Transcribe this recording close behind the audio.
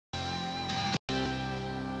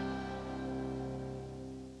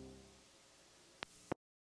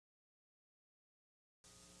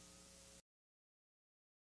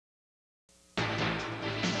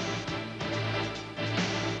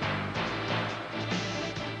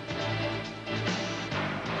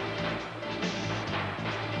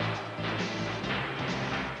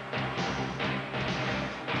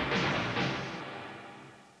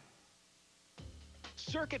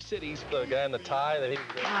Rocket City's the guy in the tie that he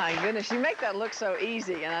was. My goodness, you make that look so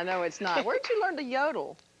easy, and I know it's not. Where did you learn to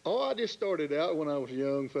yodel? Oh, I just started out when I was a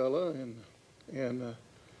young fella, and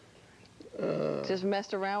just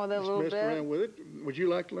messed around with it a little bit? Messed around with it. Would you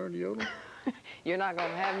like to learn to yodel? You're not going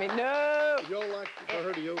to have me. No! Would y'all like to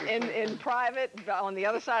hear the yodel? In private, on the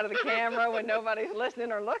other side of the camera, when nobody's listening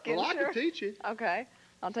or looking. Well, sure. I can teach you. Okay.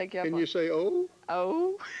 I'll take you up. Can you say O?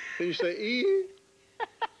 O. Can you say E?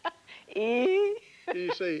 E. Can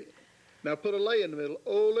you say, now put a lay in the middle.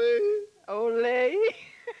 Ole. Ole.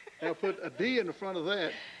 Now put a D in the front of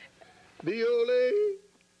that. Diole.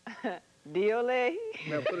 Diole.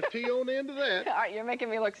 Now put a T on the end of that. All right, you're making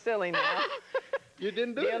me look silly now. You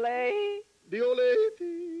didn't do Diole. it. Diole.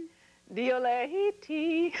 Diole.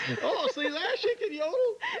 T. Oh, see that? She can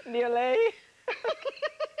yodel. Diole.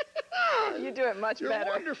 You do it much better.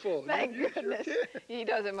 You're wonderful. Thank goodness. He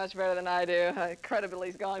does it much better than I do.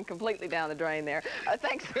 Credibility's gone completely down the drain there.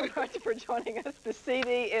 Thanks so much for joining us. The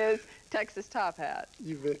CD is Texas Top Hat.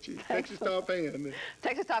 You betcha. Texas Top Hand.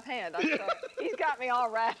 Texas Top Hand. I'm sorry. He's got me all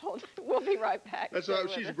rattled. We'll be right back. That's right.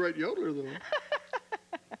 She's a great yodeler, though.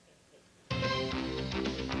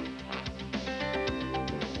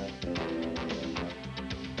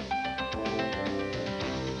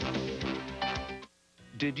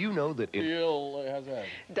 Did you know that how's that?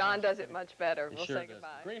 Don does it much better. We'll sure say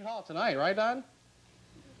goodbye. Green Hall tonight, right, Don?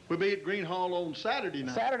 We'll be at Green Hall on Saturday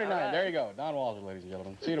night. Saturday night. There you go. Don Walser, ladies and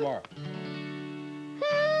gentlemen. See you tomorrow.